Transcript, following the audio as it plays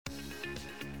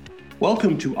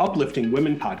Welcome to Uplifting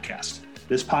Women Podcast.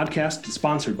 This podcast is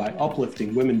sponsored by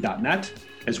upliftingwomen.net,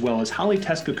 as well as Holly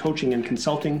Teska Coaching and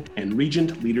Consulting and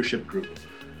Regent Leadership Group.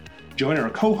 Join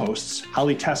our co-hosts,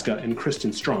 Holly Teska and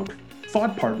Kristen Strunk,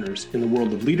 thought partners in the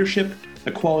world of leadership,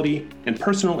 equality, and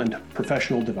personal and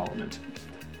professional development.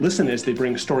 Listen as they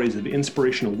bring stories of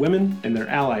inspirational women and their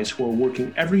allies who are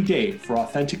working every day for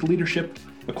authentic leadership,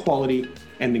 equality,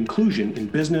 and inclusion in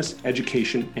business,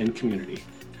 education, and community.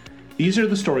 These are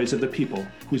the stories of the people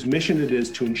whose mission it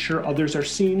is to ensure others are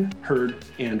seen, heard,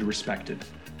 and respected.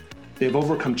 They have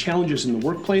overcome challenges in the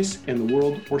workplace and the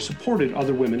world or supported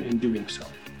other women in doing so.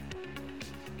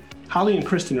 Holly and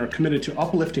Kristen are committed to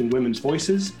uplifting women's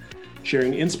voices,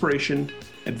 sharing inspiration,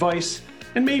 advice,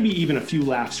 and maybe even a few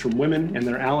laughs from women and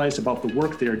their allies about the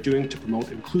work they are doing to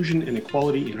promote inclusion and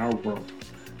equality in our world.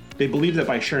 They believe that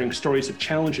by sharing stories of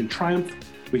challenge and triumph,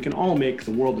 we can all make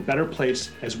the world a better place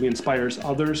as we inspire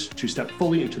others to step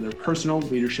fully into their personal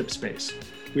leadership space.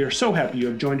 We are so happy you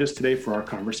have joined us today for our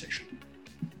conversation.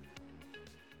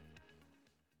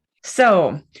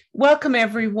 So, welcome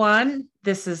everyone.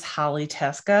 This is Holly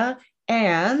Teska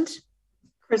and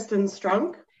Kristen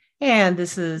Strunk. And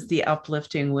this is the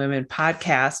Uplifting Women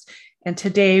Podcast. And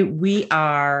today we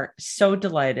are so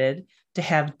delighted to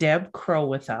have Deb Crow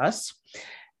with us.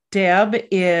 Deb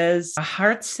is a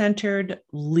heart-centered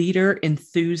leader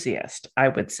enthusiast, I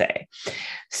would say.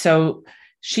 So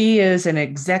she is an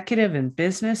executive and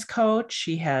business coach.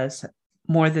 She has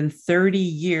more than 30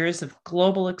 years of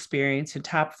global experience in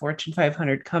top Fortune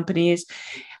 500 companies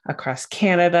across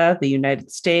Canada, the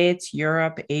United States,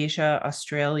 Europe, Asia,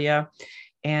 Australia.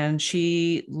 And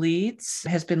she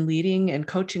has been leading and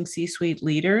coaching C-suite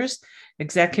leaders,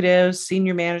 executives,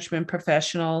 senior management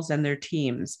professionals, and their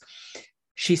teams.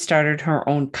 She started her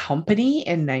own company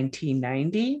in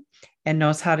 1990 and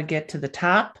knows how to get to the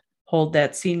top, hold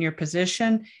that senior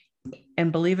position,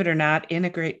 and believe it or not,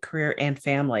 integrate career and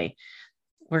family.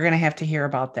 We're going to have to hear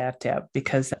about that, Deb,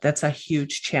 because that's a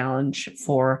huge challenge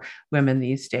for women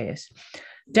these days.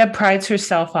 Deb prides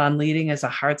herself on leading as a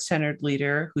heart-centered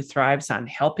leader who thrives on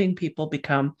helping people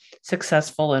become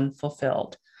successful and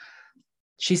fulfilled.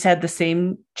 She's had the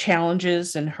same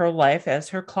challenges in her life as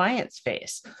her clients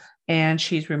face, and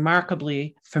she's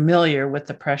remarkably familiar with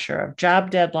the pressure of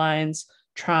job deadlines,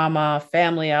 trauma,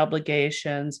 family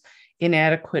obligations,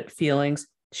 inadequate feelings.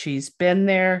 She's been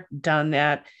there, done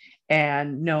that,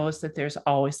 and knows that there's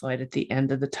always light at the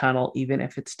end of the tunnel, even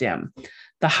if it's dim.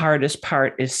 The hardest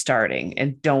part is starting,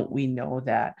 and don't we know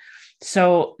that?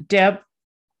 So, Deb,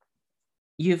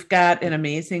 you've got an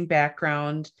amazing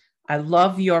background. I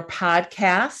love your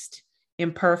podcast,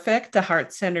 Imperfect, the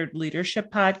Heart-Centered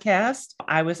Leadership Podcast.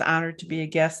 I was honored to be a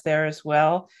guest there as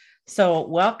well. So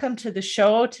welcome to the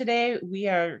show today. We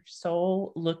are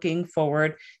so looking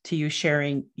forward to you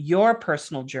sharing your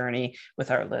personal journey with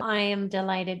our listeners. I am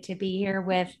delighted to be here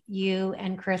with you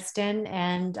and Kristen,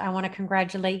 and I want to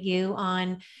congratulate you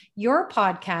on your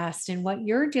podcast and what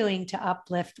you're doing to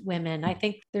uplift women. I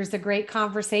think there's a great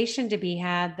conversation to be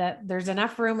had, that there's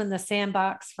enough room in the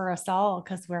sandbox for us all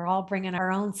because we're all bringing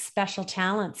our own special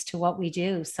talents to what we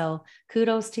do. So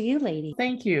kudos to you, lady.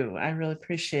 Thank you. I really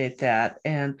appreciate that.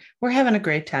 And we're having a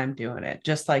great time doing it,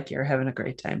 just like you're having a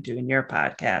great time doing your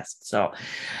podcast. So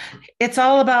it's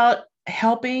all about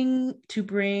helping to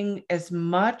bring as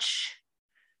much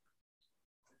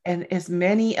and as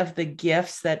many of the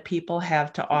gifts that people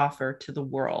have to offer to the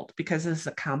world, because this is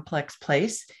a complex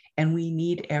place and we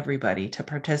need everybody to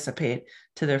participate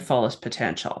to their fullest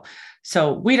potential.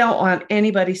 So we don't want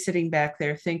anybody sitting back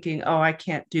there thinking, oh, I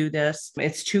can't do this.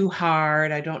 It's too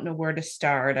hard. I don't know where to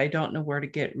start. I don't know where to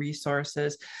get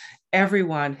resources.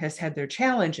 Everyone has had their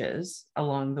challenges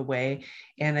along the way.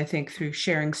 And I think through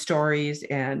sharing stories,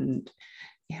 and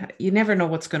you never know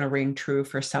what's going to ring true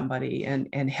for somebody,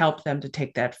 and help them to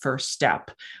take that first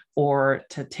step or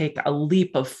to take a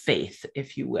leap of faith,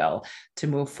 if you will, to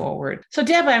move forward. So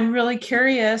Deb, I'm really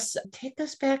curious, take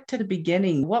us back to the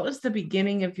beginning. What was the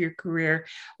beginning of your career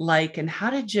like, and how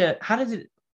did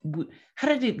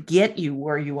it get you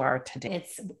where you are today?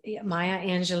 Maya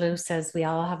Angelou says we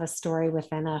all have a story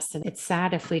within us, and it's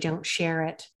sad if we don't share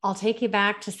it. I'll take you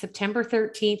back to September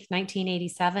 13th,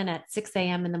 1987 at 6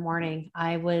 a.m. in the morning.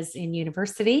 I was in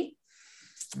university.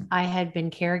 I had been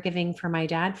caregiving for my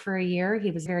dad for a year.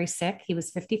 He was very sick. He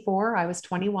was 54. I was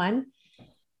 21.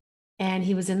 And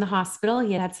he was in the hospital.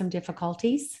 He had some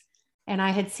difficulties. And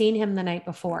I had seen him the night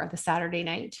before, the Saturday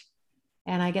night.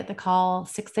 And I get the call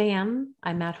 6 a.m.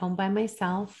 I'm at home by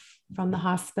myself from the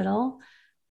hospital.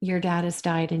 Your dad has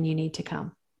died and you need to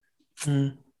come.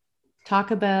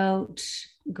 Talk about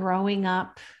growing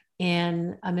up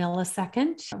in a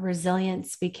millisecond.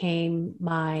 Resilience became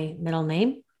my middle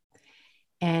name.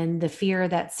 And the fear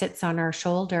that sits on our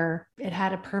shoulder, it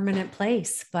had a permanent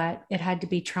place, but it had to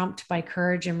be trumped by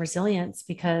courage and resilience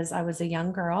because I was a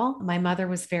young girl. My mother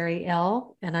was very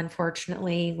ill and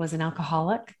unfortunately was an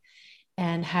alcoholic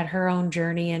and had her own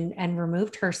journey and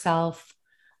removed herself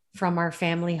from our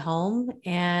family home.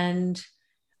 And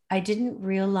I didn't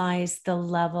realize the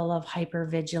level of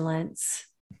hypervigilance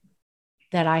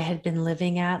that I had been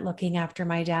living at, looking after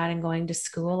my dad and going to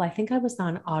school. I think I was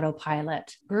on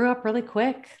autopilot. Grew up really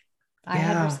quick. I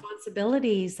had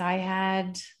responsibilities. I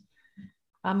had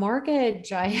a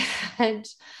mortgage. I had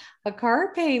a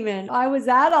car payment. I was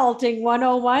adulting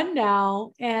 101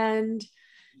 now. And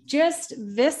just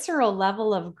visceral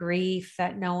level of grief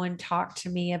that no one talked to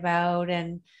me about.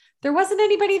 And there wasn't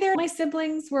anybody there. My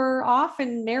siblings were off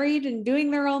and married and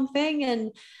doing their own thing.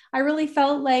 And I really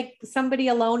felt like somebody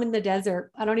alone in the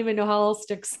desert. I don't even know how else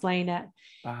to explain it.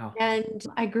 Wow. And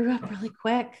I grew up really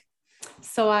quick.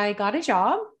 So I got a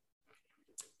job,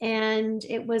 and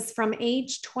it was from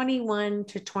age 21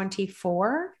 to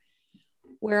 24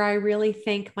 where I really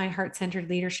think my heart-centered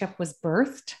leadership was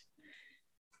birthed.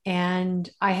 And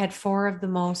I had 4 of the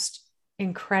most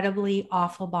incredibly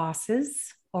awful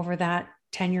bosses over that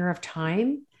tenure of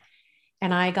time.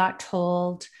 And I got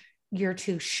told, you're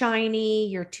too shiny,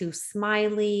 you're too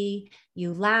smiley,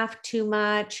 you laugh too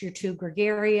much, you're too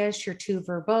gregarious, you're too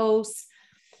verbose.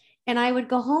 And I would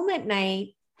go home at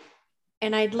night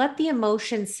and I'd let the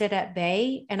emotions sit at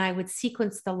bay and I would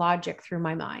sequence the logic through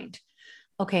my mind.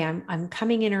 Okay, I'm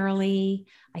coming in early.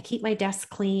 I keep my desk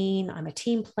clean. I'm a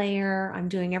team player. I'm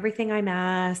doing everything I'm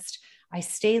asked. I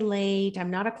stay late.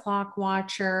 I'm not a clock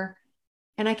watcher.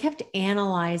 And I kept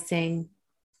analyzing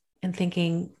and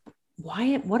thinking,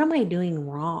 what am I doing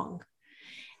wrong?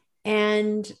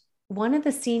 And one of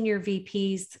the senior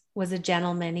VPs was a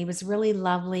gentleman. He was really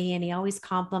lovely and he always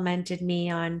complimented me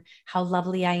on how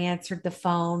lovely I answered the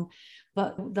phone.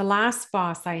 But the last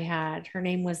boss I had, her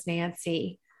name was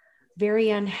Nancy,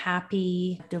 very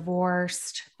unhappy,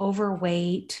 divorced,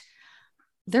 overweight.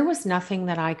 There was nothing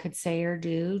that I could say or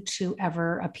do to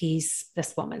ever appease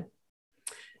this woman.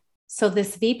 So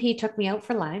this VP took me out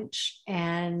for lunch.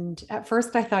 And at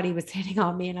first I thought he was hitting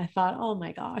on me. And I thought, oh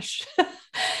my gosh.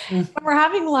 We're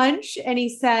having lunch. And he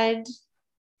said,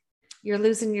 you're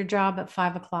losing your job at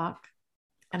 5:00.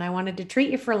 And I wanted to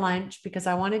treat you for lunch because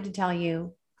I wanted to tell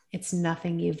you it's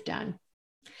nothing you've done.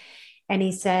 And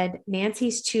he said,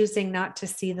 Nancy's choosing not to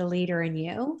see the leader in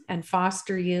you and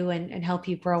foster you and help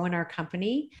you grow in our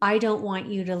company. I don't want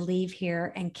you to leave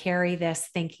here and carry this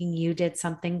thinking you did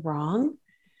something wrong.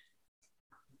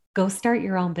 Go start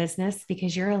your own business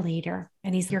because you're a leader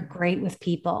and you're great with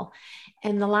people.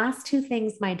 And the last 2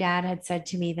 things my dad had said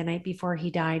to me the night before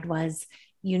he died was,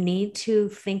 you need to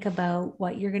think about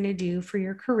what you're going to do for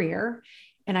your career.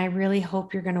 And I really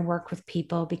hope you're going to work with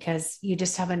people because you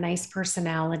just have a nice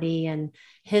personality. And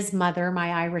his mother,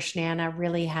 my Irish Nana,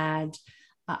 really had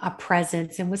a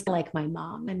presence and was like my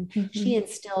mom. And she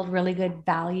instilled really good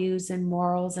values and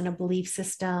morals and a belief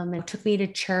system and took me to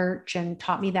church and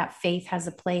taught me that faith has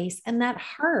a place and that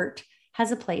heart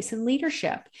has a place in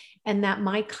leadership and that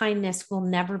my kindness will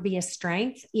never be a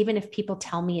strength, even if people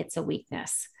tell me it's a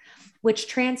weakness, which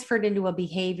transferred into a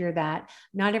behavior that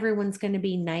not everyone's going to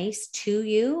be nice to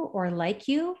you or like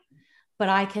you, but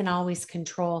I can always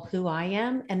control who I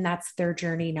am. And that's their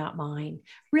journey, not mine.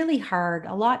 Really hard,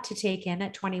 a lot to take in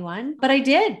at 21, but I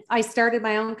did. I started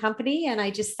my own company and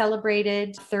I just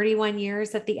celebrated 31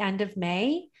 years at the end of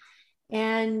May.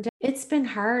 And it's been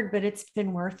hard, but it's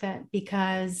been worth it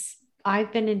because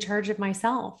I've been in charge of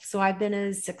myself. So I've been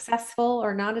as successful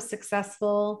or not as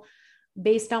successful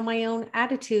based on my own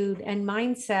attitude and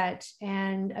mindset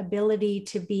and ability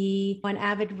to be an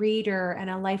avid reader and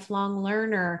a lifelong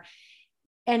learner.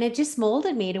 And it just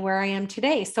molded me to where I am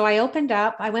today. So I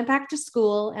went back to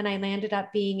school and I landed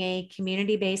up being a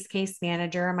community-based case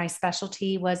manager. My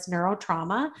specialty was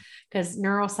neurotrauma because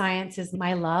neuroscience is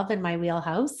my love and my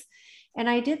wheelhouse. And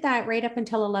I did that right up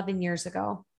until 11 years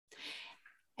ago.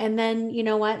 And then, you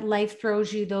know what? Life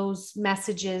throws you those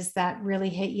messages that really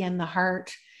hit you in the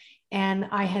heart. And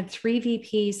I had 3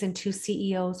 VPs and 2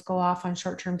 CEOs go off on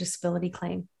short-term disability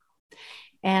claim.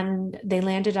 And they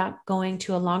landed up going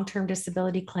to a long-term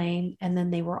disability claim. And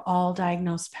then they were all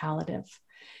diagnosed palliative.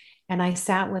 And I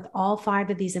sat with all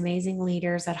 5 of these amazing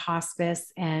leaders at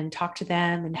hospice and talked to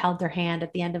them and held their hand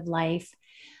at the end of life.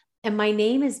 And my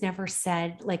name is never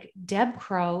said, like Deb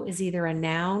Crow is either a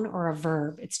noun or a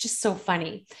verb. It's just so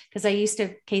funny because I used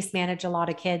to case manage a lot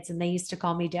of kids and they used to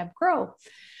call me Deb Crow.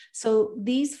 So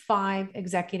these 5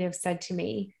 executives said to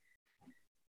me,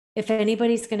 if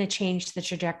anybody's going to change the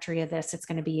trajectory of this, it's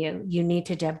going to be you. You need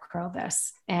to Deb Crow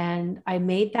this. And I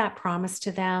made that promise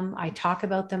to them. I talk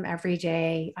about them every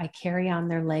day. I carry on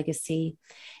their legacy.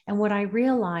 And what I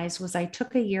realized was I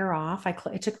took a year off.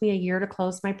 It took me a year to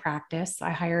close my practice.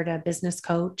 I hired a business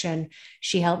coach and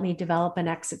she helped me develop an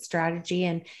exit strategy.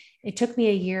 And it took me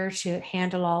a year to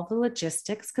handle all the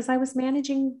logistics because I was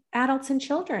managing adults and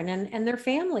children and their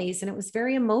families. And it was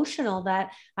very emotional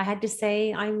that I had to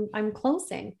say, I'm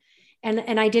closing.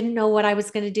 And I didn't know what I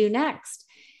was going to do next.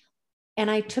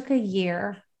 And I took a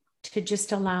year to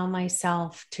just allow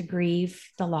myself to grieve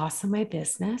the loss of my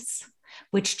business,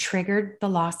 which triggered the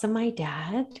loss of my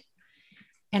dad.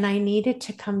 And I needed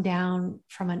to come down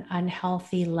from an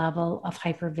unhealthy level of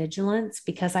hypervigilance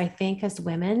because I think as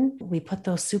women, we put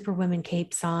those superwoman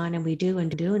capes on and we do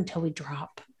until we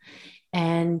drop.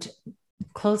 And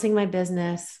closing my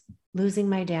business, losing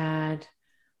my dad,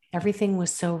 everything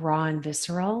was so raw and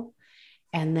visceral.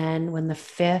 And then when the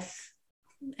fifth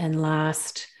and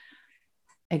last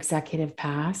executive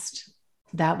passed,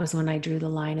 that was when I drew the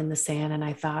line in the sand and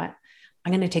I thought,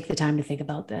 I'm going to take the time to think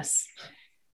about this.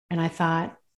 And I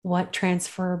thought, what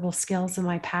transferable skills am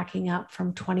I packing up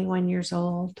from 21 years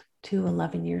old to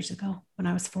 11 years ago when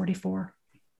I was 44?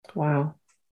 Wow.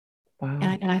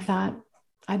 And I thought,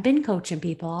 I've been coaching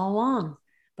people all along,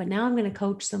 but now I'm going to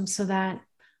coach them so that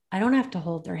I don't have to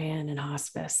hold their hand in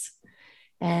hospice.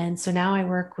 And so now I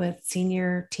work with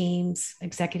senior teams,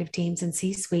 executive teams, and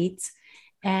C-suites.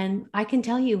 And I can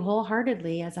tell you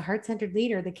wholeheartedly, as a heart-centered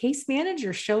leader, the case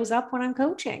manager shows up when I'm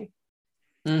coaching.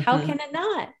 Mm-hmm. How can it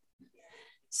not?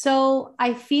 So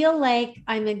I feel like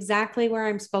I'm exactly where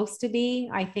I'm supposed to be.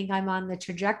 I think I'm on the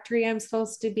trajectory I'm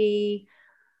supposed to be.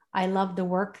 I love the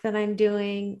work that I'm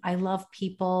doing. I love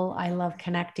people. I love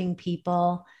connecting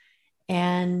people.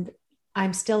 And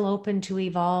I'm still open to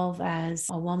evolve as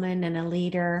a woman and a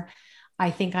leader. I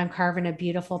think I'm carving a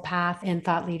beautiful path in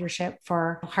thought leadership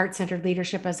for heart-centered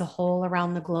leadership as a whole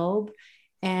around the globe.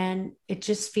 And it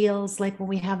just feels like when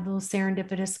we have those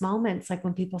serendipitous moments, like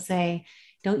when people say,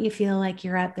 don't you feel like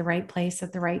you're at the right place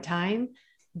at the right time?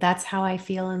 That's how I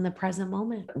feel in the present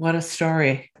moment. What a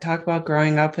story. Talk about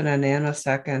growing up in a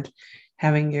nanosecond,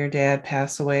 having your dad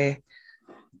pass away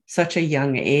such a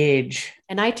young age.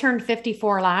 And I turned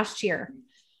 54 last year.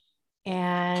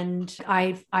 And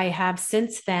I have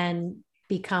since then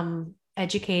become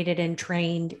educated and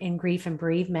trained in grief and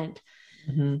bereavement.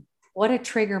 Mm-hmm. What a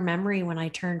trigger memory when I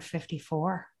turned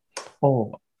 54.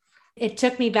 Oh, it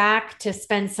took me back to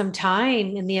spend some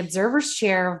time in the observer's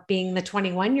chair of being the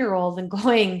 21-year-old and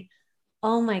going,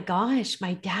 oh my gosh,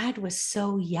 my dad was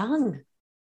so young,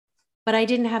 but I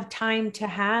didn't have time to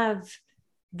have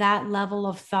that level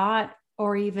of thought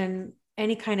or even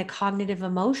any kind of cognitive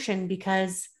emotion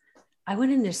because I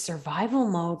went into survival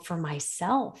mode for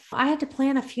myself. I had to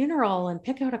plan a funeral and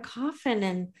pick out a coffin.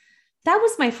 And that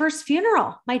was my first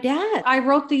funeral, my dad. I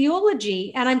wrote the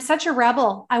eulogy and I'm such a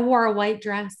rebel. I wore a white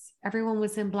dress. Everyone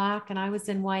was in black and I was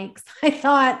in white. I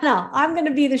thought, no, I'm going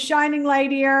to be the shining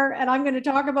light here. And I'm going to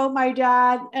talk about my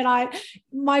dad. And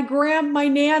my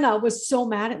Nana was so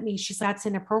mad at me. She said, that's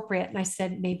inappropriate. And I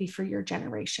said, maybe for your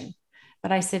generation.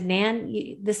 But I said,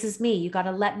 Nan, this is me. You got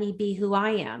to let me be who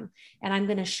I am. And I'm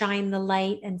going to shine the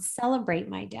light and celebrate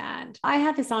my dad. I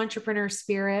have his entrepreneur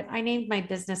spirit. I named my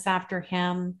business after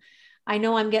him. I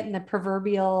know I'm getting the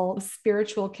proverbial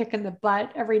spiritual kick in the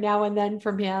butt every now and then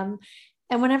from him.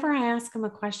 And whenever I ask him a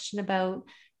question about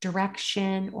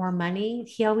direction or money,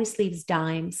 he always leaves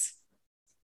dimes.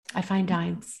 I find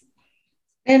dimes.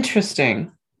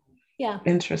 Interesting. Yeah.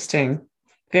 Interesting.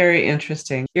 Very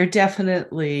interesting. You're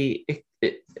definitely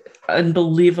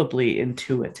unbelievably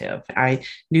intuitive. I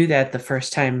knew that the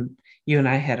first time you and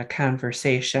I had a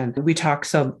conversation. We talk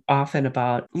so often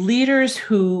about leaders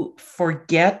who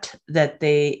forget that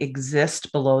they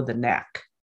exist below the neck.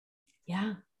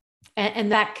 Yeah.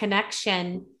 And that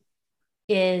connection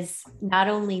is not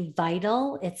only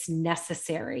vital, it's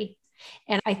necessary.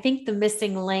 And I think the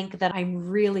missing link that I'm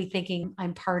really thinking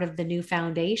I'm part of the new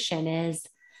foundation is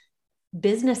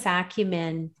business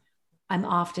acumen. I'm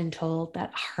often told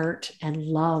that heart and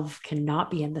love cannot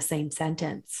be in the same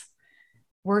sentence.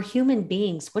 We're human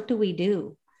beings. What do?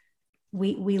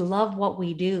 We love what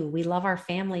we do. We love our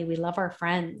family. We love our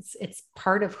friends. It's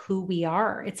part of who we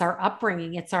are. It's our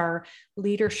upbringing. It's our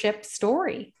leadership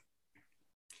story.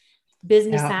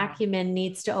 Business acumen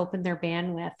needs to open their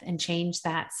bandwidth and change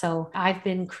that. So I've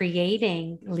been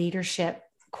creating leadership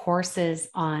courses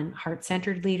on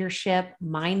heart-centered leadership,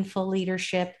 mindful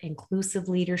leadership, inclusive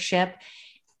leadership.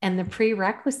 And the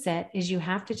prerequisite is you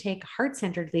have to take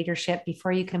heart-centered leadership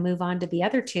before you can move on to the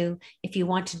other two if you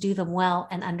want to do them well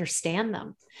and understand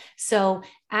them. So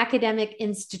academic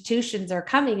institutions are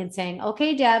coming and saying,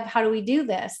 okay, Deb, how do we do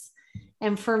this?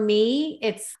 And for me,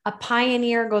 it's a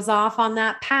pioneer goes off on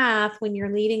that path when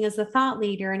you're leading as a thought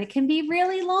leader, and it can be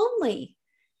really lonely.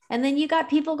 And then you got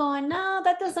people going, no,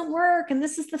 that doesn't work. And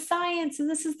this is the science and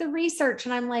this is the research.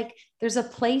 And I'm like, there's a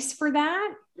place for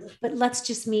that, but let's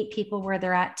just meet people where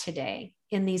they're at today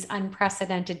in these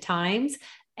unprecedented times.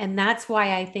 And that's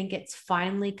why I think it's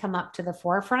finally come up to the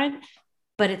forefront,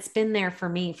 but it's been there for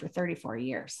me for 34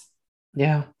 years.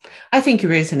 Yeah, I think you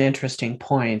raise an interesting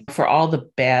point. For all the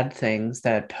bad things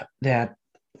that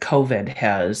COVID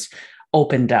has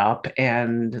opened up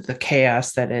and the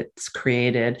chaos that it's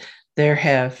created, there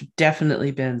have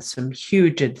definitely been some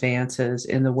huge advances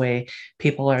in the way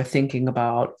people are thinking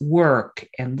about work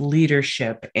and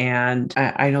leadership. And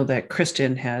I know that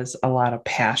Kristen has a lot of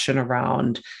passion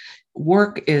around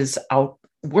work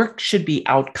should be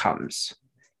outcomes.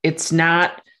 It's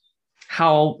not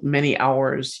how many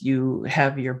hours you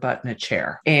have your butt in a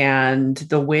chair. And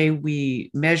the way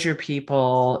we measure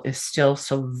people is still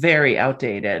so very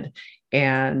outdated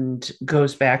and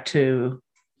goes back to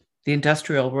the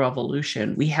Industrial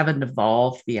Revolution. We haven't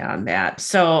evolved beyond that.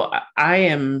 So I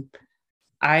am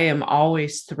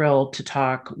always thrilled to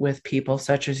talk with people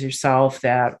such as yourself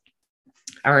that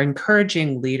are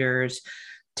encouraging leaders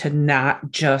to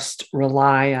not just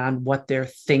rely on what they're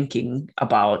thinking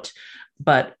about,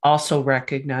 but also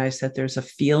recognize that there's a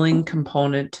feeling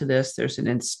component to this. There's an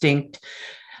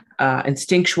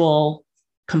instinctual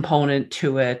component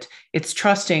to it. It's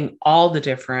trusting all the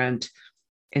different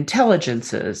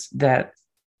intelligences that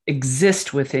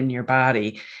exist within your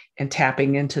body and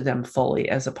tapping into them fully,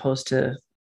 as opposed to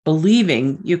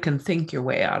believing you can think your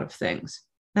way out of things.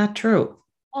 Not true.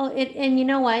 Well, and you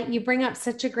know what? You bring up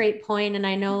such a great point, and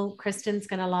I know Kristen's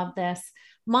going to love this.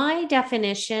 My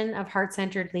definition of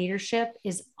heart-centered leadership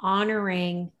is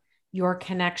honoring your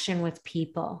connection with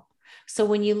people. So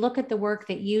when you look at the work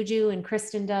that you do and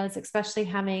Kristen does, especially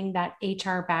having that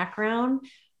HR background,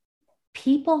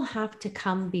 people have to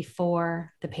come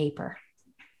before the paper.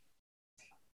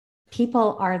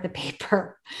 People are the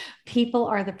paper. People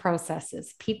are the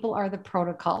processes. People are the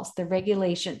protocols, the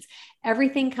regulations.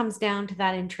 Everything comes down to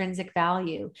that intrinsic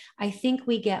value. I think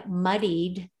we get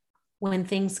muddied when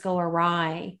things go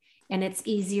awry, and it's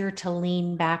easier to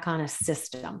lean back on a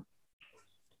system.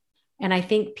 And I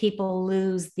think people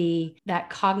lose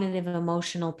that cognitive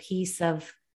emotional piece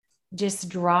of just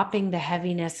dropping the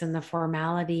heaviness and the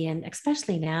formality, and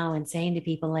especially now, and saying to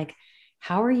people like,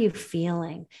 how are you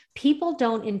feeling? People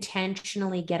don't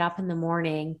intentionally get up in the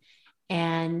morning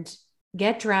and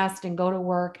get dressed and go to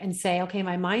work and say, okay,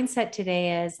 my mindset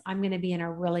today is I'm going to be in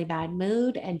a really bad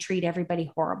mood and treat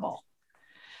everybody horrible.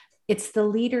 It's the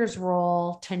leader's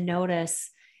role to notice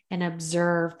and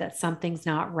observe that something's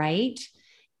not right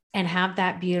and have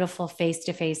that beautiful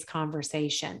face-to-face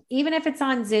conversation. Even if it's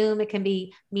on Zoom, it can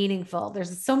be meaningful.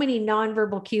 There's so many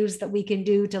nonverbal cues that we can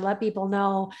do to let people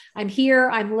know I'm here,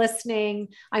 I'm listening,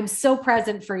 I'm so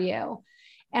present for you.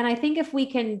 And I think if we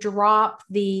can drop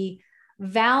the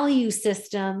value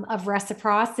system of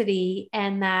reciprocity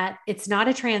and that it's not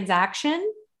a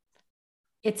transaction,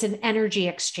 it's an energy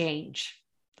exchange.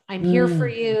 I'm here for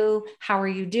you. How are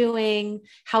you doing?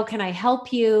 How can I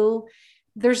help you?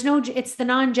 It's the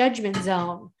non-judgment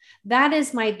zone. That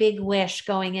is my big wish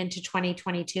going into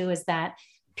 2022, is that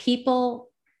people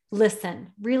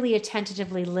listen, really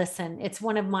attentively listen. It's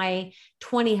one of my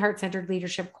 20 heart-centered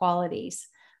leadership qualities.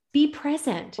 Be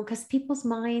present, because people's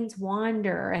minds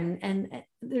wander and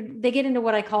they get into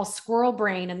what I call squirrel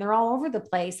brain, and they're all over the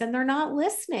place and they're not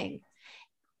listening.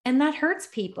 And that hurts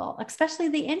people, especially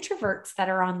the introverts that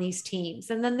are on these teams.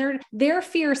 And then their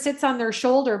fear sits on their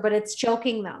shoulder, but it's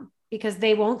choking them because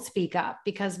they won't speak up,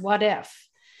 because what if?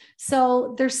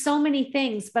 So there's so many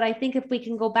things, but I think if we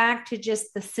can go back to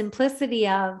just the simplicity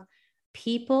of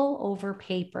people over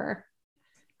paper,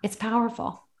 it's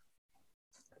powerful.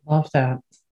 Love that.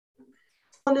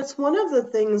 And it's one of the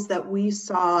things that we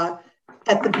saw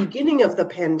at the beginning of the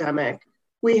pandemic.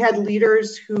 We had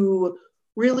leaders who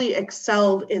really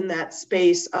excelled in that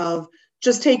space of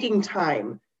just taking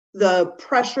time. The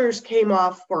pressures came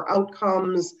off for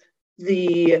outcomes.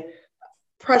 The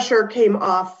pressure came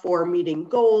off for meeting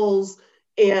goals.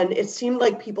 And it seemed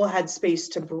like people had space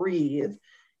to breathe.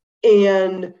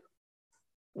 And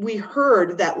we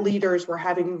heard that leaders were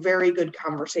having very good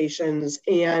conversations,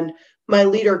 and my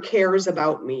leader cares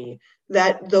about me,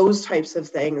 those types of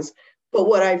things. But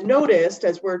what I've noticed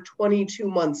as we're 22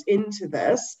 months into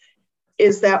this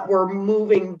is that we're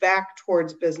moving back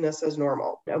towards business as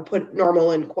normal. I'll put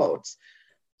normal in quotes.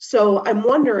 So I'm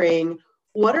wondering,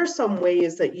 what are some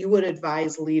ways that you would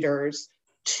advise leaders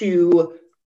to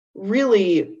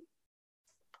really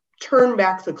turn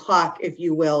back the clock, if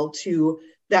you will, to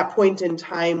that point in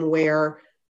time where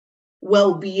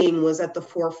well-being was at the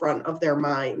forefront of their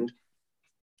mind?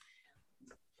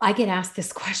 I get asked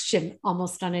this question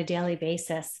almost on a daily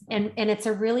basis, and it's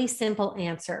a really simple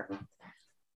answer.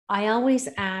 I always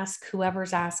ask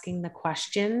whoever's asking the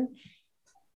question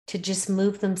to just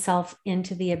move themselves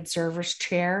into the observer's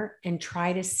chair and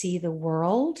try to see the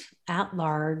world at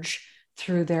large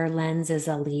through their lens as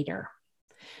a leader.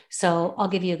 So I'll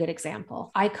give you a good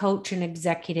example. I coach an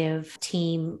executive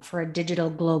team for a digital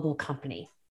global company.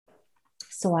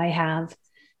 So I have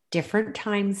different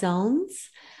time zones.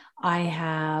 I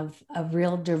have a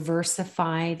real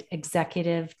diversified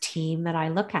executive team that I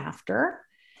look after.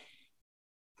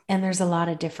 And there's a lot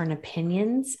of different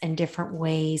opinions and different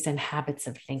ways and habits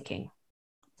of thinking.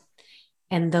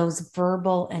 And those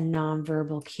verbal and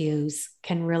nonverbal cues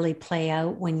can really play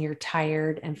out when you're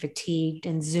tired and fatigued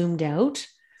and zoomed out,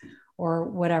 or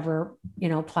whatever,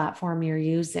 platform you're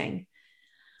using.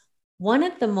 One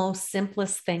of the most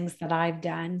simplest things that I've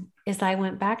done is I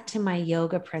went back to my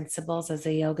yoga principles as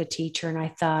a yoga teacher, and I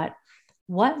thought,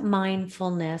 what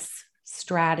mindfulness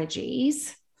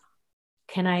strategies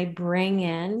can I bring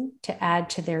in to add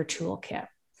to their toolkit?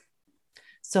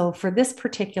 So for this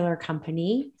particular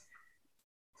company,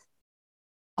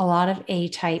 a lot of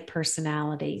A-type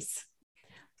personalities.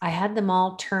 I had them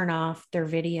all turn off their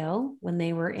video when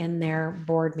they were in their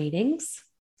board meetings.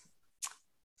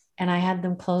 And I had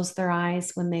them close their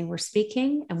eyes when they were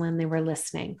speaking and when they were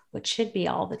listening, which should be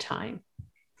all the time.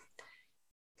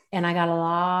 And I got a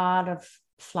lot of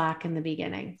flack in the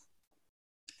beginning.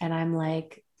 And I'm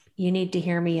like, you need to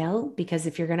hear me out, because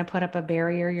if you're going to put up a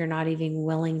barrier, you're not even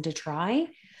willing to try.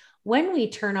 When we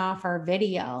turn off our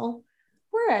video,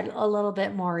 we're at a little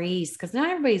bit more ease because not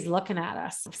everybody's looking at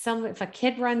us. If a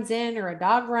kid runs in or a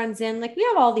dog runs in, like we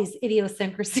have all these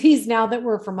idiosyncrasies now that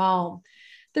we're from home.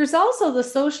 There's also the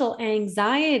social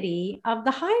anxiety of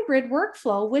the hybrid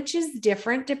workflow, which is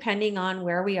different depending on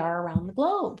where we are around the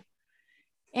globe.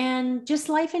 And just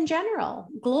life in general.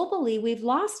 Globally, we've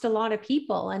lost a lot of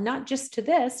people, and not just to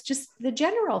this, just the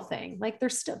general thing. Like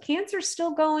there's still cancer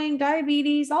still going,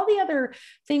 diabetes, all the other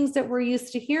things that we're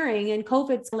used to hearing. And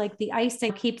COVID's like the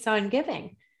icing keeps on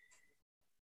giving.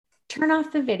 Turn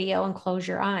off the video and close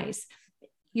your eyes.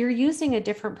 You're using a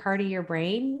different part of your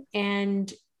brain,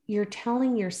 and you're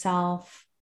telling yourself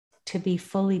to be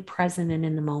fully present and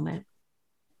in the moment.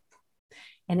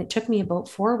 And it took me about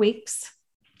 4 weeks.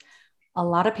 A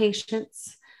lot of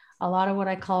patience, a lot of what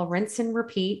I call rinse and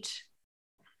repeat.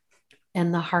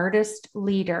 And the hardest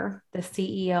leader, the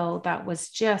CEO, that was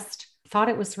just thought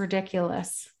it was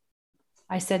ridiculous.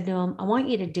 I said to him, I want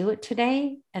you to do it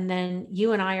today. And then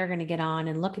you and I are going to get on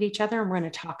and look at each other and we're going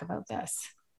to talk about this.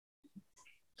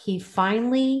 He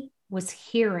finally was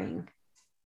hearing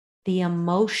the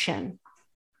emotion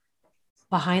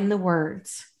behind the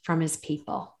words from his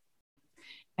people.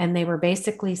 And they were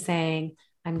basically saying,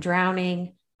 I'm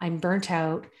drowning, I'm burnt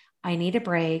out, I need a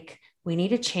break, we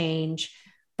need a change,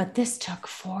 but this took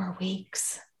 4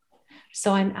 weeks.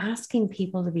 So I'm asking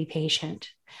people to be patient.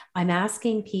 I'm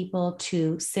asking people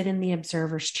to sit in the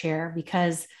observer's chair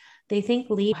because they think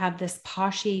leaders have this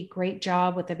poshy, great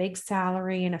job with a big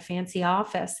salary and a fancy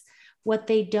office. What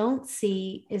they don't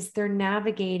see is they're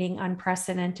navigating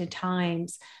unprecedented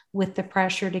times with the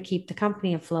pressure to keep the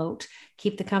company afloat,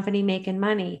 keep the company making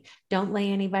money, don't lay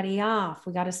anybody off.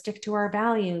 We got to stick to our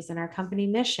values and our company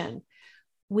mission.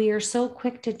 We are so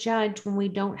quick to judge when we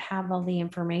don't have all the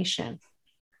information.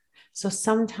 So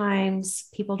sometimes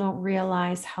people don't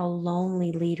realize how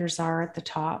lonely leaders are at the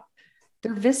top.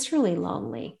 They're viscerally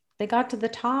lonely. They got to the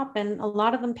top and a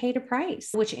lot of them paid a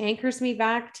price, which anchors me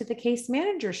back to the case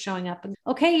manager showing up. And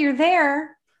okay, you're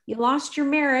there. You lost your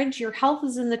marriage. Your health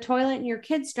is in the toilet and your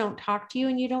kids don't talk to you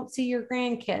and you don't see your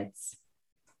grandkids.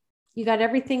 You got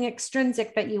everything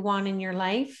extrinsic that you want in your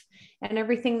life, and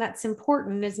everything that's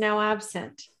important is now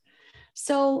absent.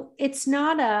 So it's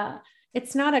not a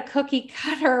cookie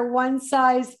cutter, one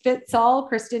size fits all,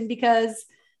 Kristen, because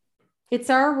it's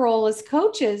our role as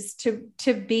coaches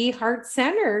to be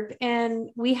heart-centered, and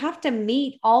we have to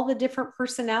meet all the different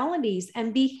personalities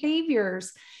and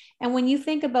behaviors. And when you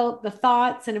think about the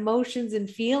thoughts and emotions and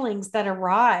feelings that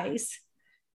arise,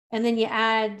 and then you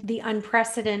add the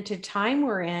unprecedented time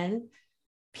we're in,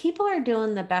 people are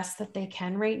doing the best that they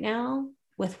can right now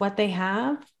with what they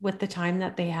have, with the time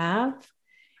that they have.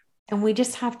 And we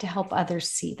just have to help others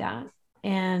see that.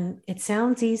 And it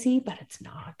sounds easy, but it's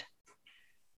not.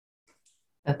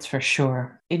 That's for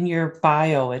sure. In your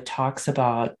bio, it talks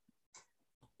about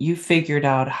you figured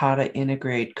out how to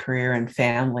integrate career and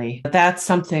family. That's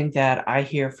something that I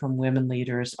hear from women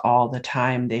leaders all the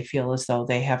time. They feel as though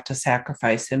they have to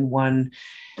sacrifice in one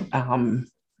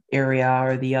area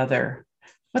or the other.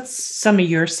 What's some of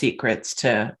your secrets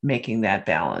to making that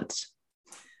balance?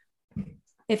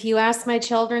 If you ask my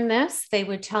children this, they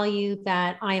would tell you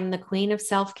that I am the queen of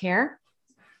self-care.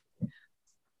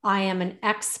 I am an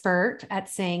expert at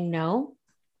saying no.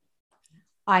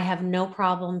 I have no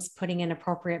problems putting in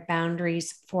appropriate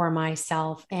boundaries for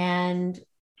myself. And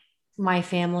my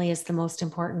family is the most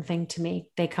important thing to me.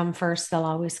 They come first. They'll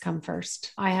always come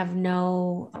first. I have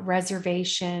no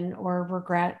reservation or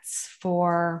regrets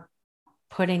for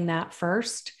putting that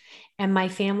first. And my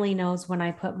family knows when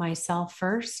I put myself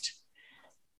first,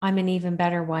 I'm an even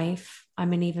better wife.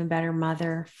 I'm an even better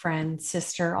mother, friend,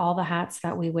 sister, all the hats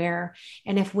that we wear.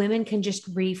 And if women can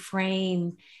just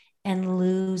reframe and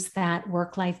lose that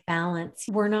work-life balance,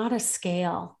 we're not a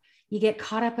scale. You get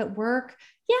caught up at work.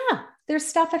 Yeah, there's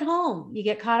stuff at home. You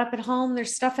get caught up at home.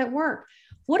 There's stuff at work.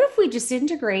 What if we just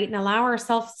integrate and allow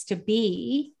ourselves to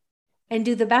be and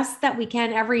do the best that we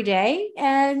can every day?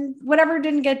 And whatever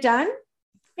didn't get done,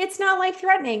 it's not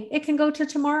life-threatening. It can go to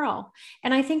tomorrow.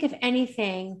 And I think if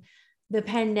anything, the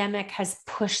pandemic has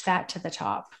pushed that to the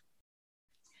top.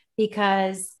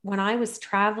 Because when I was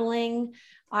traveling,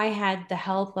 I had the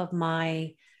help of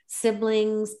my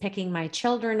siblings picking my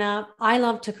children up. I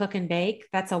love to cook and bake.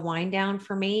 That's a wind down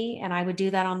for me. And I would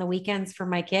do that on the weekends for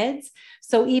my kids.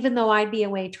 So even though I'd be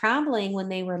away traveling when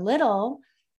they were little,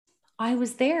 I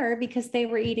was there because they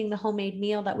were eating the homemade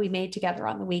meal that we made together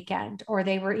on the weekend, or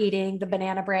they were eating the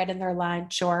banana bread in their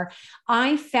lunch, or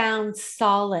I found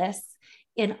solace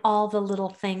in all the little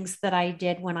things that I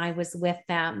did when I was with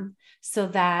them, so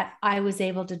that I was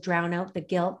able to drown out the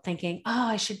guilt thinking, oh,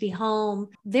 I should be home.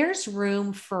 There's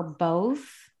room for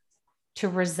both to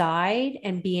reside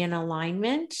and be in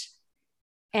alignment.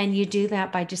 And you do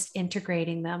that by just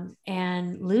integrating them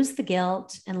and lose the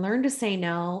guilt and learn to say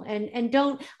no. And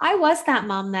don't, I was that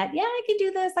mom that, yeah, I can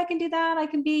do this. I can do that. I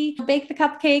can bake the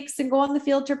cupcakes and go on the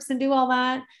field trips and do all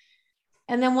that.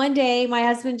 And then one day my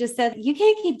husband just said, you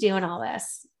can't keep doing all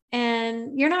this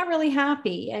and you're not really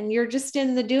happy and you're just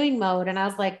in the doing mode. And I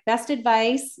was like, best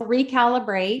advice,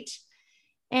 recalibrate.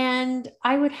 And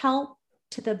I would help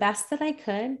to the best that I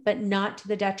could, but not to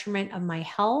the detriment of my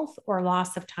health or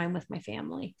loss of time with my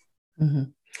family. Mm-hmm.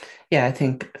 Yeah, I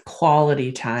think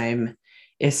quality time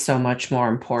is so much more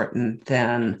important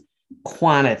than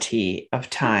quantity of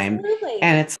time. Absolutely.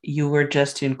 And you were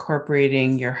just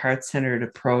incorporating your heart-centered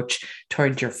approach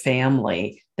toward your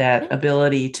family, that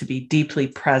ability to be deeply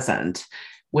present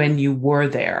when you were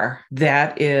there.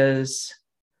 That is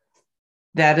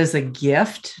a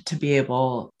gift to be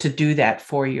able to do that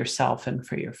for yourself and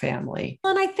for your family.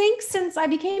 And I think since I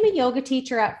became a yoga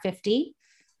teacher at 50,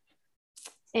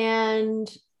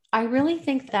 and I really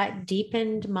think that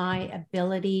deepened my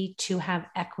ability to have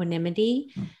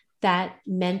equanimity, that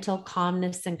mental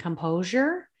calmness and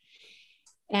composure.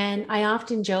 And I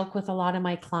often joke with a lot of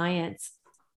my clients,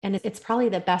 and it's probably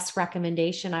the best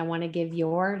recommendation I want to give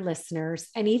your listeners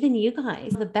and even you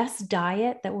guys. The best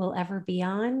diet that we'll ever be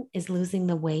on is losing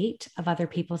the weight of other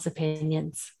people's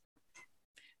opinions.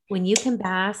 When you can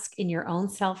bask in your own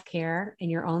self-care and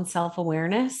your own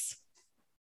self-awareness,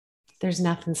 there's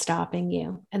nothing stopping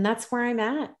you. And that's where I'm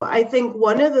at. I think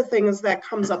one of the things that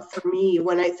comes up for me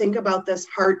when I think about this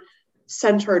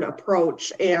heart-centered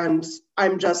approach, and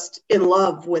I'm just in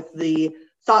love with the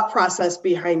thought process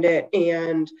behind it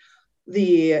and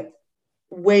the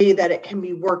way that it can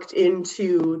be worked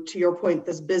into, to your point,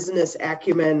 this business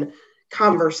acumen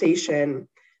conversation.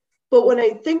 But when I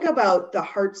think about the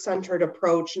heart-centered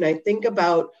approach, and I think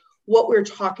about what we're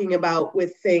talking about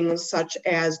with things such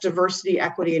as diversity,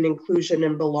 equity, and inclusion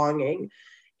and belonging,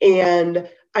 and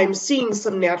I'm seeing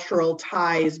some natural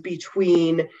ties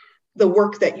between the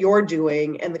work that you're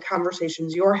doing and the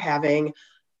conversations you're having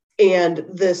and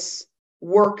this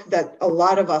work that a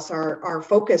lot of us are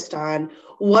focused on.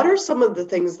 What are some of the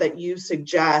things that you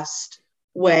suggest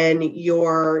when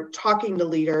you're talking to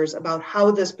leaders about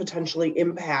how this potentially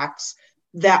impacts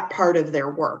that part of their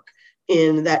work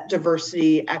in that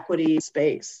diversity, equity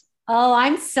space? Oh,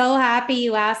 I'm so happy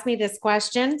you asked me this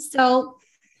question. So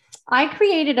I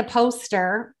created a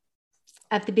poster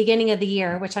at the beginning of the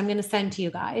year, which I'm going to send to you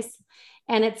guys.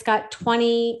 And it's got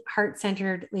 20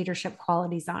 heart-centered leadership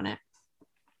qualities on it.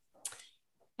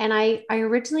 And I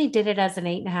originally did it as an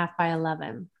 8.5 by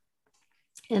 11.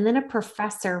 And then a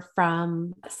professor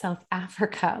from South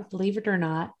Africa, believe it or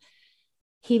not,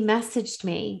 he messaged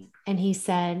me and he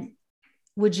said,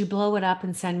 would you blow it up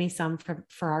and send me some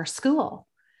for our school?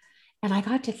 And I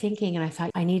got to thinking and I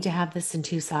thought, I need to have this in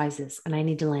 2 sizes and I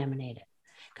need to laminate it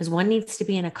because one needs to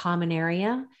be in a common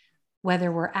area,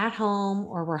 whether we're at home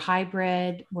or we're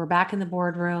hybrid, we're back in the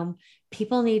boardroom,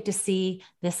 people need to see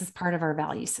this is part of our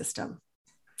value system.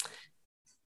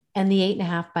 And the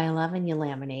 8.5 by 11, you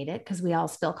laminate it because we all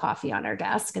spill coffee on our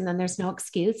desk and then there's no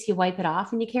excuse. You wipe it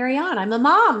off and you carry on. I'm a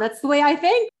mom. That's the way I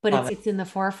think. But it's in the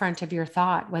forefront of your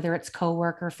thought, whether it's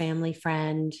coworker, family,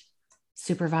 friend,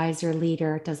 supervisor,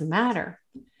 leader, it doesn't matter.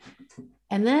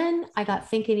 And then I got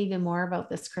thinking even more about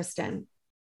this, Kristen.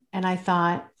 And I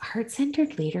thought,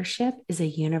 heart-centered leadership is a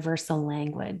universal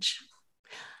language.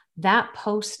 That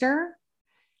poster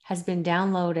has been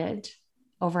downloaded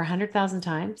over 100,000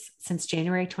 times since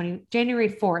January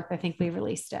 4th, I think we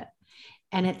released it.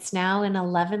 And it's now in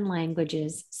 11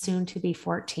 languages, soon to be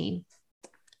 14.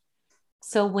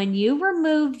 So when you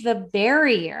remove the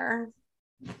barrier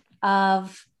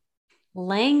of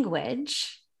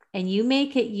language and you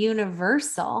make it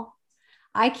universal,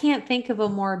 I can't think of a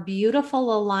more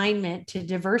beautiful alignment to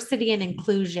diversity and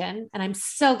inclusion. And I'm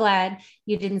so glad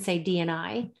you didn't say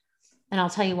D&I. And I'll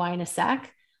tell you why in a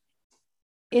sec.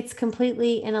 It's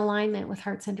completely in alignment with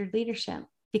heart-centered leadership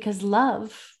because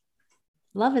love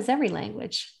is every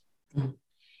language. Mm-hmm.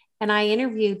 And I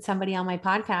interviewed somebody on my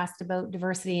podcast about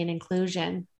diversity and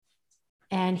inclusion.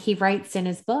 And he writes in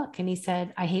his book and he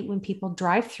said, I hate when people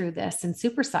drive through this and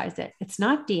supersize it. It's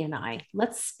not D&I.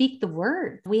 Let's speak the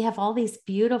word. We have all these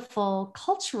beautiful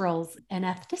culturals and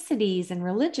ethnicities and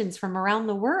religions from around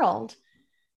the world.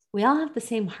 We all have the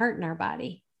same heart in our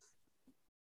body.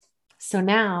 So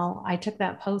now I took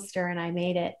that poster and I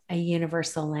made it a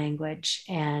universal language.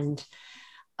 And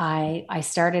I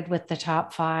started with the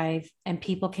top 5 and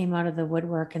people came out of the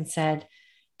woodwork and said,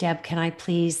 Deb, can I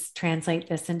please translate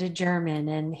this into German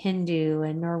and Hindu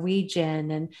and Norwegian?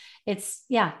 And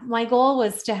my goal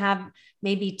was to have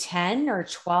maybe 10 or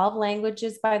 12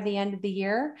 languages by the end of the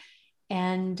year.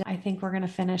 And I think we're going to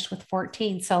finish with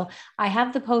 14. So I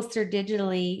have the poster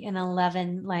digitally in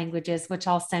 11 languages, which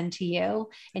I'll send to you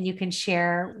and you can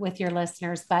share with your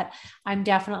listeners. But I'm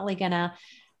definitely going to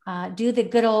do the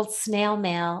good old snail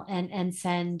mail and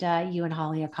send you and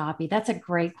Holly a copy. That's a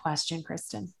great question,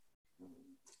 Kristen.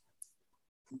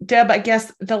 Deb, I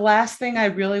guess the last thing I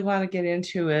really want to get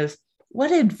into is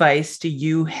what advice do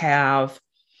you have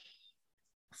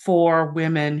for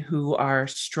women who are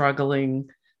struggling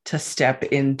to step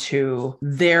into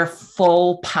their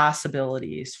full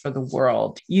possibilities for the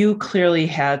world? You clearly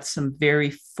had some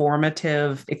very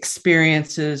formative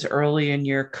experiences early in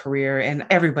your career, and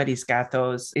everybody's got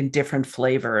those in different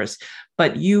flavors,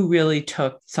 but you really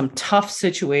took some tough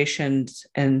situations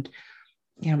and,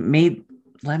 made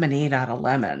lemonade out of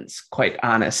lemons, quite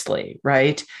honestly,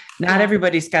 right? Not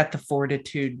everybody's got the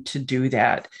fortitude to do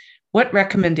that. What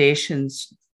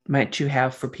recommendations might you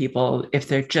have for people if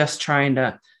they're just trying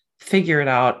to figure it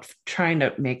out, trying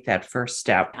to make that first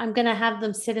step? I'm going to have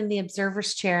them sit in the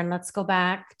observer's chair and let's go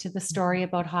back to the story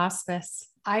about hospice.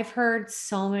 I've heard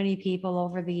so many people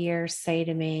over the years say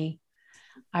to me,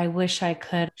 I wish I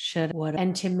could, should, would.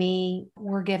 And to me,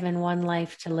 we're given one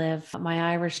life to live.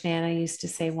 My Irish Nana used to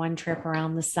say one trip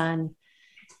around the sun.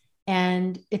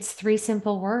 And it's 3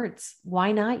 simple words.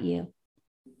 Why not you?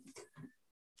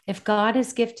 If God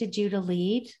has gifted you to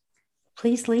lead,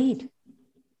 please lead.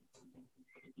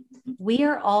 We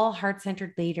are all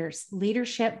heart-centered leaders.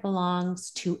 Leadership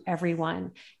belongs to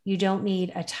everyone. You don't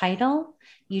need a title.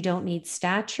 You don't need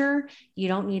stature. You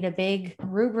don't need a big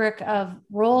rubric of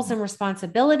roles and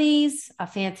responsibilities, a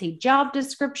fancy job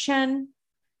description.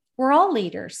 We're all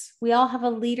leaders. We all have a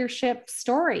leadership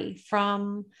story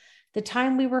from the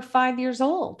time we were 5 years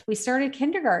old. We started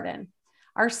kindergarten.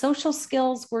 Our social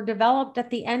skills were developed at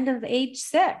the end of age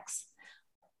 6.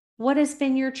 What has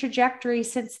been your trajectory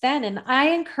since then? And I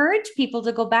encourage people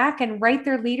to go back and write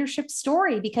their leadership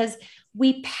story because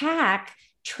we pack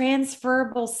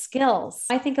transferable skills.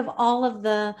 I think of all of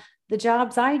the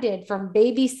jobs I did, from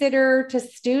babysitter to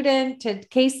student to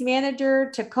case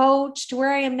manager to coach to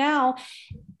where I am now.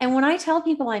 And when I tell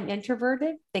people I'm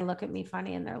introverted, they look at me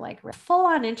funny and they're like, full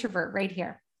on introvert right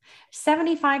here.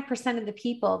 75% of the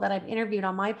people that I've interviewed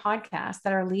on my podcast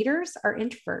that are leaders are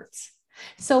introverts.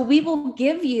 So we will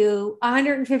give you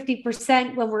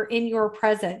 150% when we're in your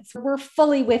presence. We're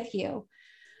fully with you.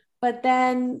 But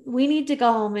then we need to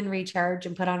go home and recharge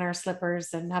and put on our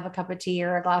slippers and have a cup of tea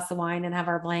or a glass of wine and have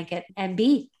our blanket and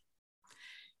be.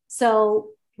 So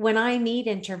when I meet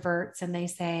introverts and they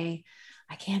say,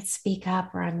 I can't speak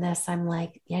up or I'm this, I'm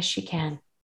like, yes, you can.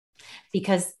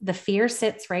 Because the fear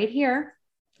sits right here.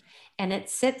 And it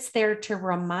sits there to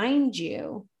remind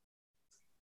you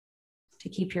to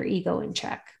keep your ego in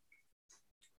check.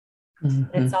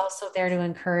 It's also there to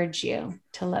encourage you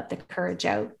to let the courage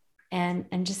out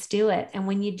and just do it. And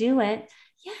when you do it,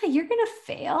 yeah, you're going to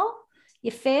fail.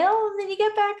 You fail and then you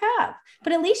get back up,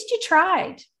 but at least you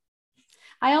tried.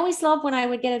 I always love when I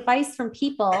would get advice from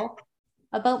people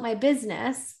about my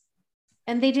business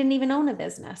and they didn't even own a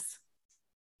business.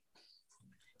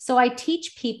 So I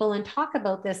teach people and talk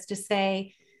about this to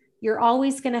say, you're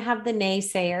always going to have the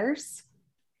naysayers.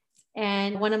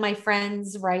 And one of my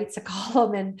friends writes a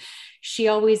column and she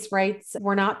always writes,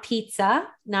 we're not pizza.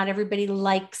 Not everybody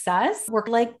likes us. We're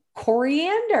like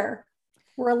coriander.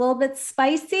 We're a little bit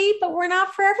spicy, but we're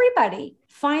not for everybody.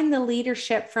 Find the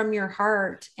leadership from your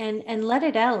heart and let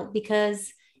it out,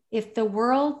 because if the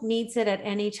world needs it at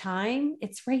any time,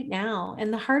 it's right now.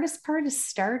 And the hardest part is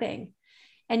starting,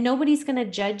 and nobody's going to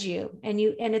judge you. And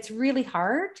it's really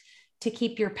hard to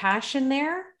keep your passion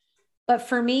there. But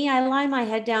for me, I lie my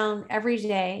head down every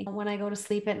day when I go to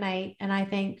sleep at night and I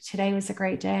think today was a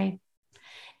great day.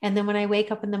 And then when I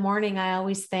wake up in the morning, I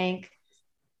always think,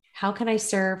 how can I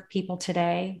serve people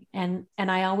today? And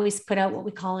I always put out what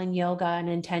we call in yoga an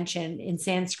intention. In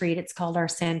Sanskrit, it's called our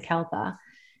Sankalpa.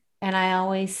 And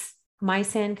my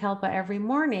Sankalpa every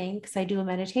morning, because I do a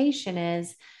meditation,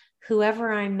 is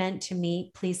whoever I'm meant to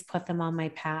meet, please put them on my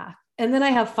path. And then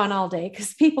I have fun all day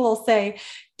because people will say,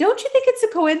 don't you think it's a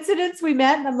coincidence we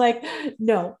met? And I'm like,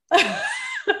 no,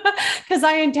 because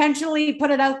I intentionally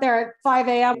put it out there at 5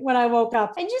 a.m. when I woke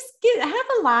up. And just have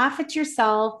a laugh at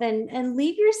yourself and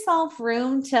leave yourself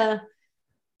room to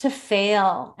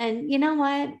fail. And you know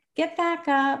what? Get back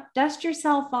up, dust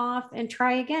yourself off and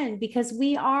try again, because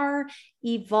we are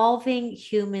evolving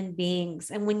human beings.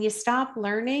 And when you stop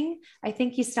learning, I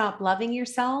think you stop loving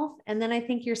yourself. And then I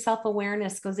think your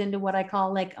self-awareness goes into what I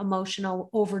call like emotional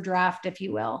overdraft, if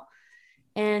you will.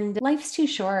 And life's too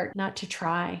short not to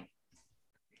try.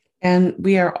 And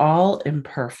we are all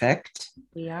imperfect.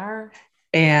 We are.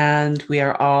 And we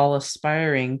are all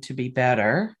aspiring to be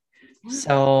better. Yeah.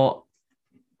 So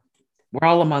we're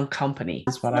all among company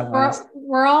is what I want.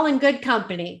 We're all in good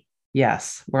company.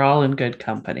 Yes, we're all in good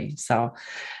company. So,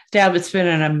 Deb, it's been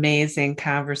an amazing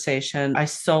conversation. I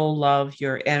so love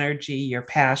your energy, your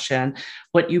passion,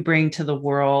 what you bring to the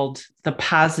world, the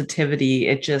positivity.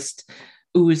 It just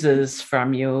oozes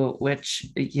from you, which,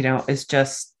 is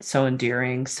just so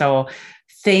endearing. So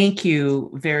thank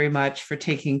you very much for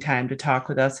taking time to talk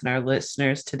with us and our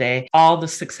listeners today. All the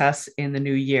success in the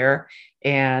new year.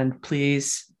 And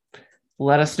please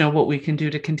let us know what we can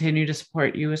do to continue to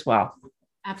support you as well.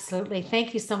 Absolutely.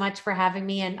 Thank you so much for having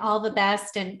me, and all the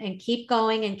best, and keep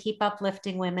going and keep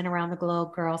uplifting women around the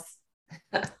globe, girls.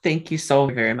 Thank you so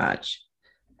very much.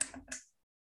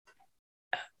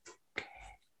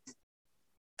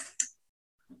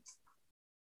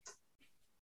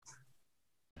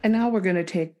 And now we're going to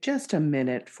take just a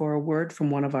minute for a word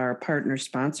from one of our partner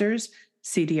sponsors,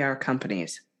 CDR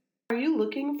Companies. Are you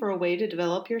looking for a way to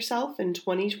develop yourself in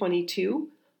 2022?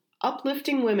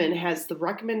 Uplifting Women has the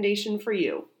recommendation for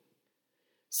you.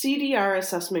 CDR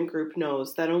Assessment Group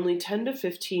knows that only 10 to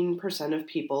 15% of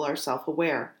people are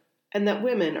self-aware, and that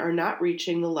women are not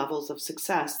reaching the levels of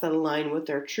success that align with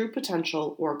their true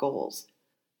potential or goals.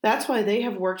 That's why they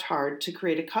have worked hard to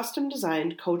create a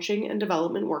custom-designed coaching and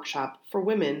development workshop for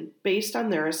women based on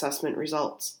their assessment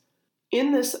results.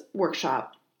 In this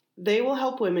workshop, they will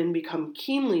help women become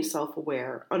keenly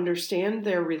self-aware, understand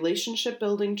their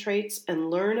relationship-building traits,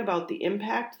 and learn about the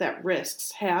impact that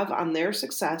risks have on their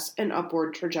success and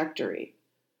upward trajectory.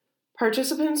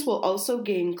 Participants will also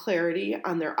gain clarity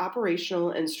on their operational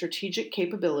and strategic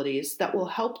capabilities that will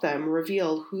help them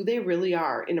reveal who they really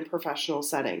are in a professional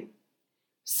setting.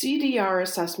 CDR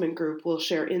Assessment Group will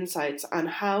share insights on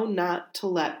how not to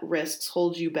let risks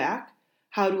hold you back,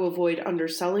 how to avoid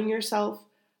underselling yourself,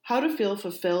 how to feel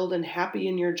fulfilled and happy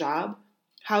in your job,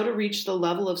 how to reach the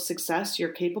level of success you're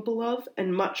capable of,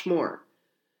 and much more.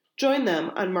 Join them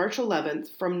on March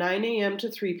 11th from 9 a.m. to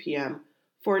 3 p.m.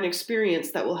 for an experience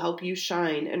that will help you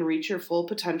shine and reach your full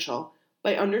potential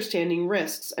by understanding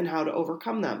risks and how to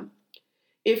overcome them.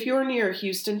 If you're near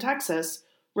Houston, Texas,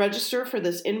 register for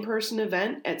this in-person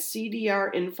event at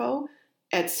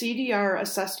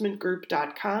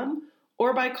cdrinfo@cdrassessmentgroup.com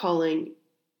or by calling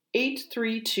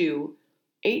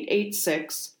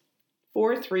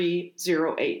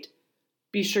 832-886-4308.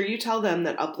 Be sure you tell them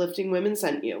that Uplifting Women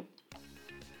sent you.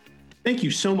 Thank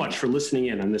you so much for listening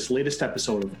in on this latest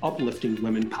episode of Uplifting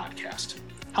Women Podcast.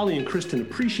 Holly and Kristen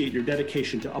appreciate your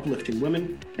dedication to uplifting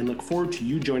women and look forward to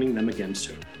you joining them again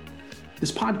soon.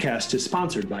 This podcast is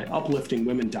sponsored by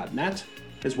upliftingwomen.net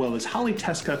as well as Holly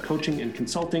Teska Coaching and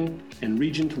Consulting and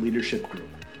Regent Leadership Group.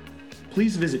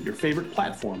 Please visit your favorite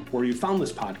platform where you found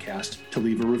this podcast to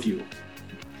leave a review.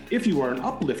 If you are an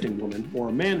uplifting woman or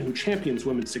a man who champions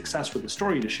women's success with a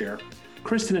story to share,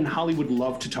 Kristen and Holly would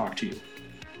love to talk to you.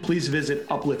 Please visit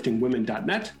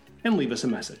upliftingwomen.net and leave us a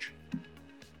message.